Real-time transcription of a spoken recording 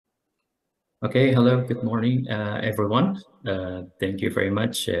Okay, hello, good morning, everyone. Thank you very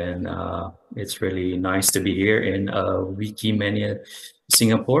much, and it's really nice to be here in Wikimania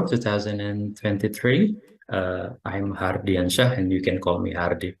Singapore 2023. I'm Hardiansyah, and you can call me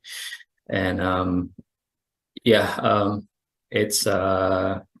Hardi. And yeah, it's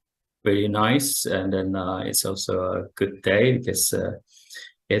really nice, and then it's also a good day because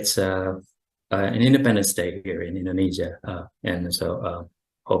it's an Independence Day here in Indonesia, and so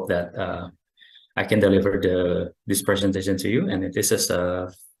hope that. I can deliver this presentation to you. And this is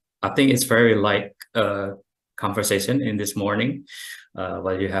I think it's very light conversation in this morning,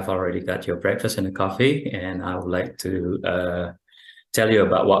 while you have already got your breakfast and a coffee. And I would like to tell you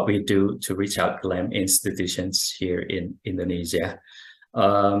about what we do to reach out GLAM institutions here in Indonesia.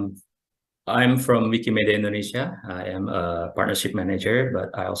 Um, I'm from Wikimedia Indonesia. I am a partnership manager,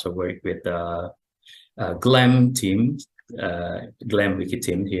 but I also work with the GLAM team, GLAM Wiki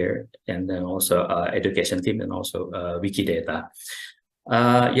team here, and then also education team, and also Wikidata.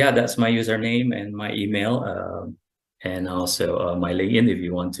 Yeah, that's my username and my email, and also my LinkedIn if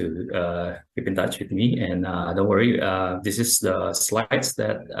you want to keep in touch with me. And don't worry, this is the slides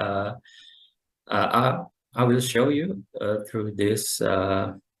that I will show you through this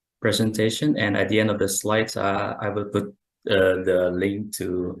presentation. And at the end of the slides, I will put the link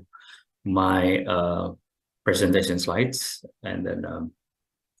to my presentation slides, and then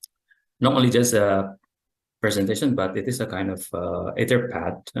not only just a presentation, but it is a kind of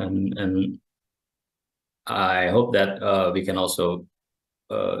Etherpad, and I hope that we can also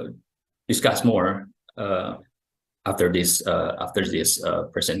discuss more after this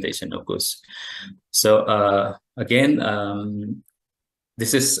presentation, of course. So again,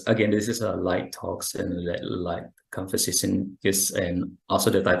 this is a light talks and light conversation, because, and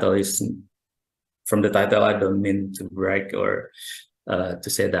also the title is, from the title, I don't mean to brag or to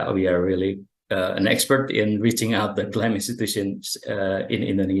say that we are really an expert in reaching out the GLAM institutions in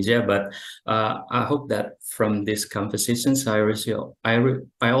Indonesia, but I hope that from these conversations, I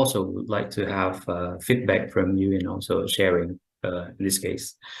also would like to have feedback from you, and also sharing in this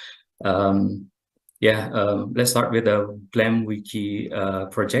case. Yeah, let's start with the GLAM Wiki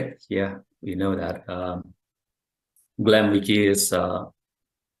project. Yeah, we know that GLAM Wiki is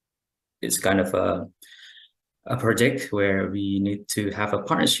kind of a project where we need to have a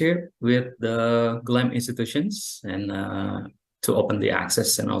partnership with the GLAM institutions, and to open the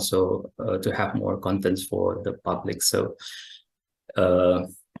access, and also to have more contents for the public. So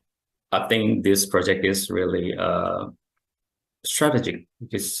I think this project is really strategic,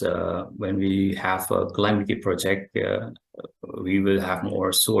 because when we have a GLAM Wiki project, we will have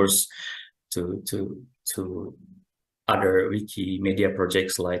more source to other Wikimedia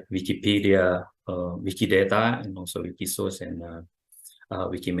projects like Wikipedia, Wikidata, and also Wikisource, and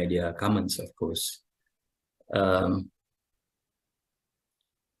Wikimedia Commons, of course.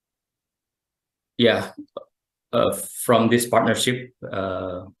 Yeah, from this partnership,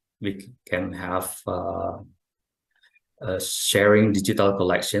 we can have sharing digital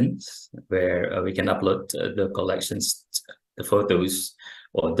collections, where we can upload the collections, the photos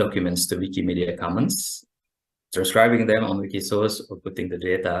or documents, to Wikimedia Commons, transcribing them on Wikisource, or putting the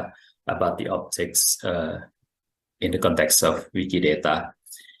data about the objects in the context of Wikidata.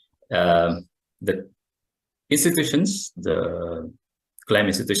 The institutions, the GLAM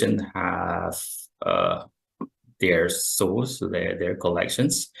institution, have their source, their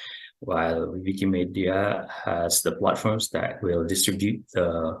collections, while Wikimedia has the platforms that will distribute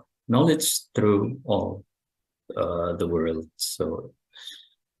the knowledge through all the world. So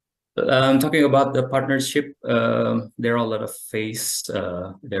talking about the partnership, there are a lot of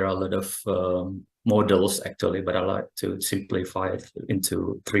there are a lot of models actually, but I like to simplify it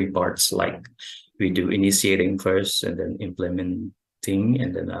into three parts. Like, we do initiating first, and then implementing,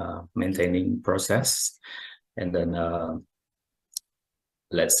 and then maintaining process, and then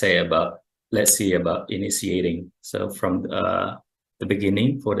let's see about initiating. So from the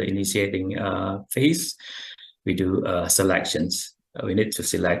beginning, for the initiating phase, we do selections. We need to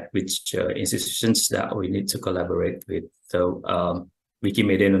select which institutions that we need to collaborate with. So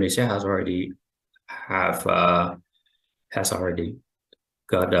Wikimedia Indonesia has already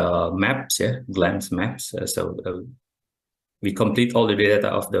got maps, GLAM's maps. So we complete all the data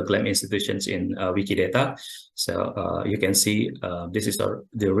of the GLAM institutions in Wikidata. So you can see this is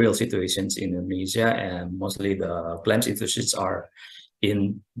the real situations in Indonesia, and mostly the GLAM institutions are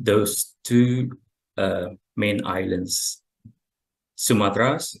in those two main islands,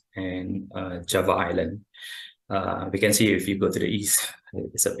 Sumatra and Java Island. We can see if you go to the east,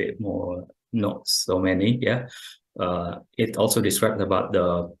 it's a bit more, not so many. Yeah. It also describes about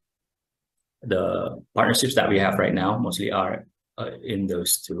the partnerships that we have right now mostly are in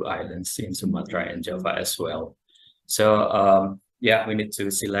those two islands, in Sumatra and Java as well. So yeah, we need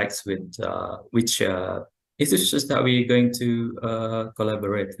to select with which institutions that we're going to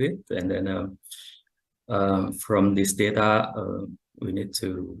collaborate with, and then from this data, we need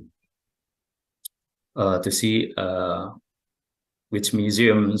to see which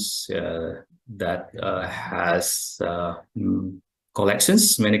museums that has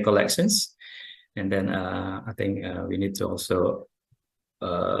collections, many collections, and then I think we need to also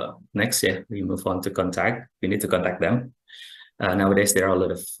next, yeah, we move on to contact. We need to contact them. Nowadays, there are a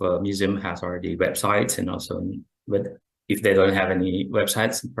lot of museum has already websites, and also, but if they don't have any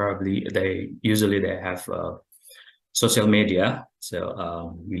websites, probably they have social media.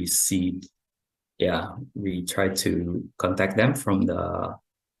 So we see, yeah, we try to contact them from the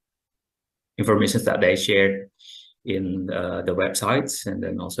information that they shared in the websites, and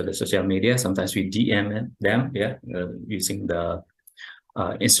then also the social media. Sometimes we DM them, yeah, using the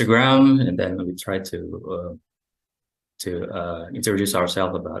Instagram, and then we try to introduce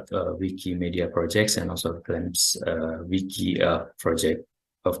ourselves about Wikimedia projects and also GLAM's Wiki project,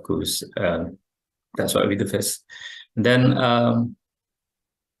 of course. That's what we do first. And then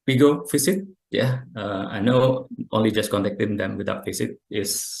we go visit. Yeah, I know only just contacting them without visit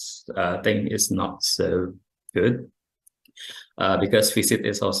is thing is not so good, because visit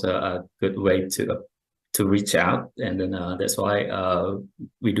is also a good way to reach out, and then that's why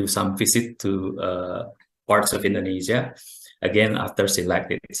we do some visit to parts of Indonesia. Again, after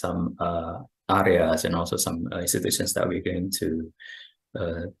selecting some areas and also some institutions that we're going to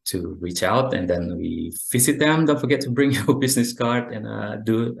reach out, and then we visit them. Don't forget to bring your business card, and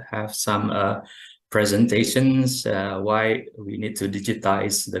do have some presentations why we need to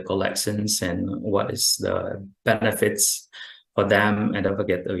digitize the collections and what is the benefits for them. And don't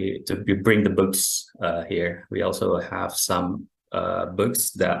forget to bring the books here. We also have some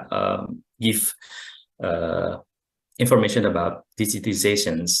books that give information about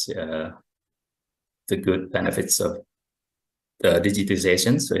digitizations, the good benefits of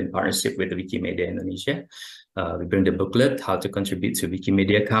digitization. So in partnership with the Wikimedia Indonesia, we bring the booklet, how to contribute to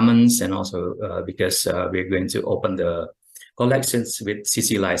Wikimedia Commons, and also because we're going to open the collections with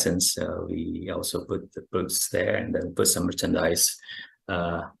CC license, we also put the books there, and then put some merchandise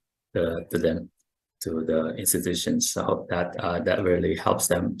to them, to the institutions. So I hope that that really helps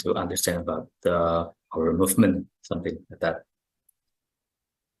them to understand about our movement, something like that.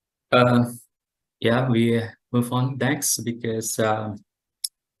 Yeah, we move on next, because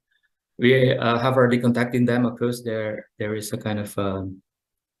we have already contacted them. Of course, there is a kind of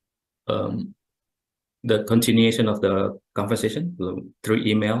the continuation of the conversation through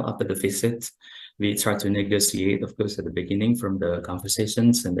email after the visit. We try to negotiate, of course, at the beginning from the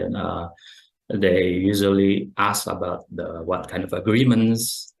conversations, and then they usually ask about what kind of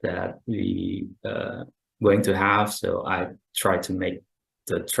agreements that we going to have. So I try to make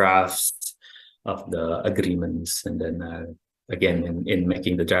the drafts of the agreements, and then again, in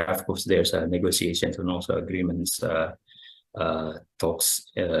making the draft, of course, there's negotiations and also agreements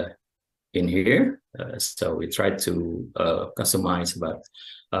talks in here. So we try to customize about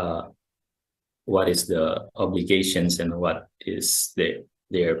what is the obligations and what is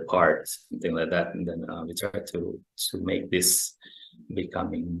their part, something like that. And then we try to make this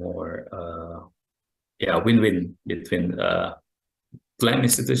becoming more win-win between GLAM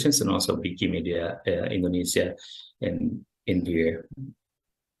institutions and also Wikimedia Indonesia in here.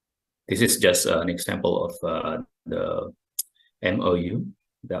 This is just an example of the MOU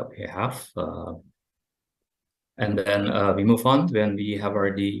that we have. And then we move on when we have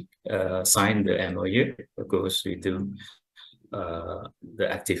already signed the MOU. Of course, we do the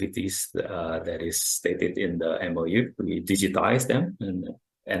activities that is stated in the MOU. We digitize them,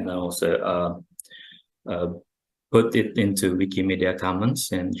 and also put it into Wikimedia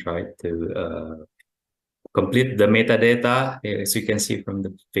Commons and try to complete the metadata, as you can see from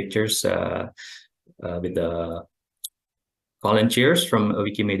the pictures, with the volunteers from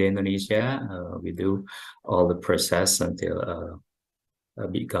Wikimedia Indonesia. We do all the process until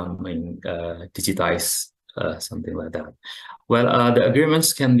becoming digitized, something like that. Well, the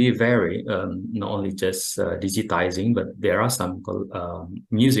agreements can be vary, not only just digitizing, but there are some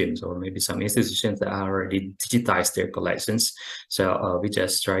museums or maybe some institutions that already digitized their collections. So we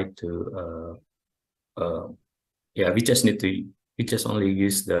just try to, we just only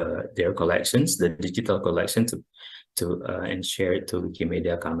use their collections, the digital collection, and share it to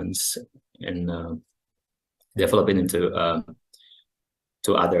Wikimedia Commons, and develop it into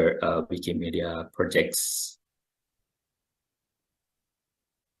to other Wikimedia projects.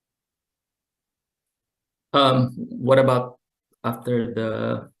 What about after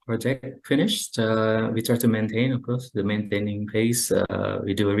the project finished? We try to maintain, of course, the maintaining phase.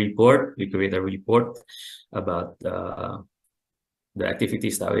 We do a report. We create a report about the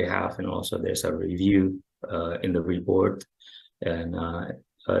activities that we have, and also there's a review in the report, and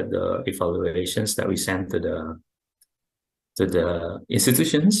the evaluations that we send to the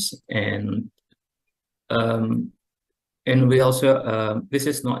institutions, um, and we also this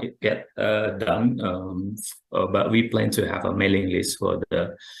is not yet done, but we plan to have a mailing list for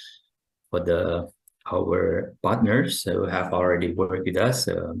the our partners who have already worked with us,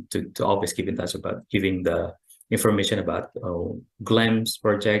 to always keep in touch about giving the information about GLAM's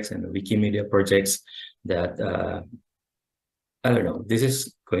projects and Wikimedia projects that I don't know. This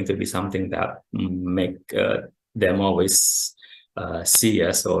is going to be something that make them always see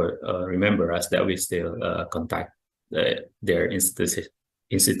us or remember us, that we still contact their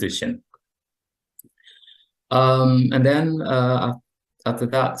institution. And then after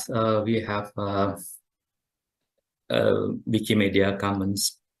that, we have Wikimedia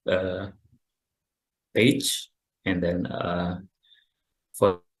Commons page, and then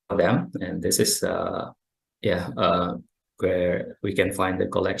for them, and this is where we can find the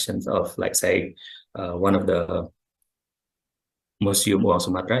collections of, like, say, one of the museum of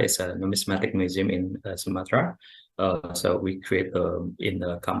Sumatra is a numismatic museum in Sumatra. So we create in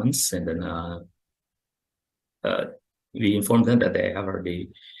the commons, and then we inform them that they have already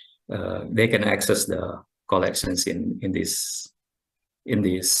they can access the collections in this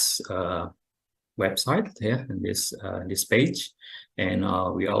website here, in this page. And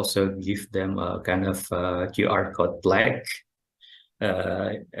we also give them a kind of QR code flag,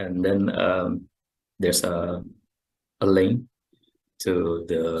 and then there's a link to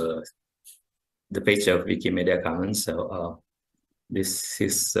the page of Wikimedia Commons. So this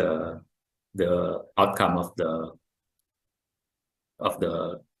is the outcome of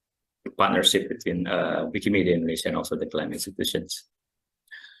the partnership between Wikimedia Indonesia and also the GLAM institutions.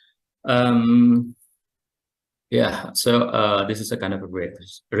 Yeah, so this is a kind of a great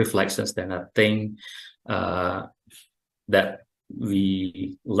reflections that I think that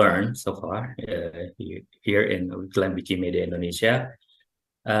we learned so far here in GLAM Wikimedia Indonesia.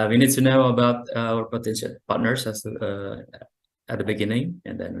 We need to know about our potential partners as at the beginning,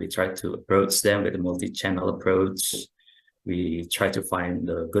 and then we try to approach them with a multi-channel approach. We try to find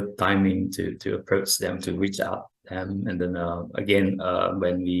the good timing to approach them, to reach out them, and then again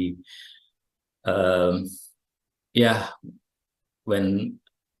when we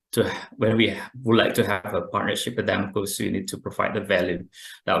when we would like to have a partnership with them, of course, we need to provide the value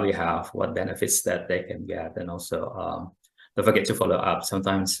that we have, what benefits that they can get, and also don't forget to follow up.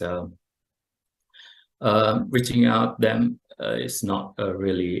 Sometimes reaching out them is not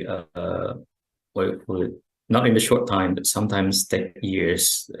really not in the short time, but sometimes take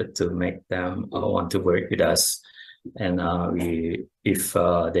years to make them want to work with us. And if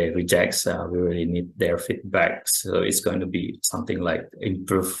they reject, we really need their feedback. So it's going to be something like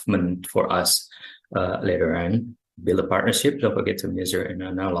improvement for us later on. Build a partnership. Don't forget to measure and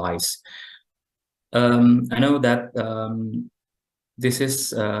analyze. I know that this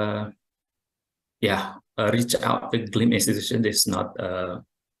is reach out the GLAM institution is not a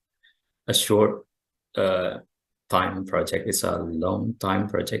short time project. It's a long time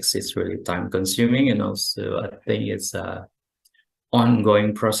project. It's really time consuming, and also I think it's a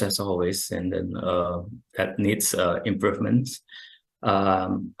ongoing process always, and then that needs improvements.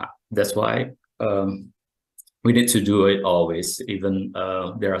 That's why we need to do it always, even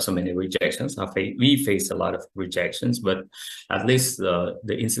there are so many rejections. We face a lot of rejections, but at least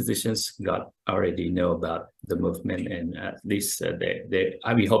the institutions already know about the movement, and at least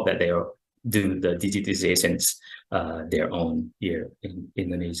we hope that they do the digitizations their own here in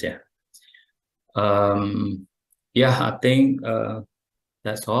Indonesia. I think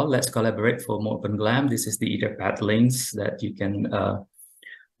that's all. Let's collaborate for more Open GLAM. This is the Etherpad links that you can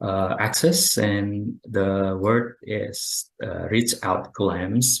access, and the word is reach out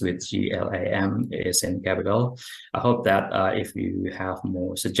GLAMs with GLAM is in capital. I hope that if you have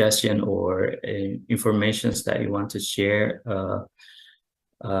more suggestion or informations that you want to share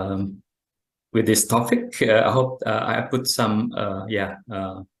with this topic, I hope I put some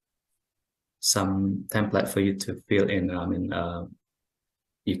template for you to fill in. I mean,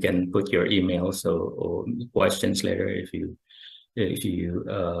 you can put your emails or questions later if you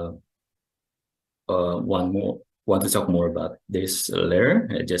want to talk more about this later.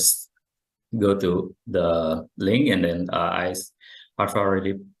 Just go to the link, and then I've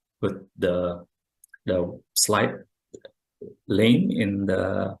already put the slide link in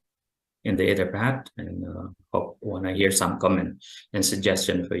the in the Etherpad, and hope when I hear some comment and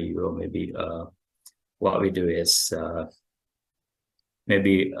suggestion for you, or maybe what we do is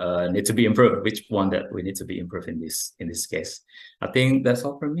maybe need to be improved. Which one that we need to be improved in this case? I think that's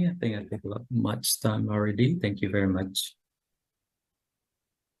all from me. I think I took a lot much time already. Thank you very much.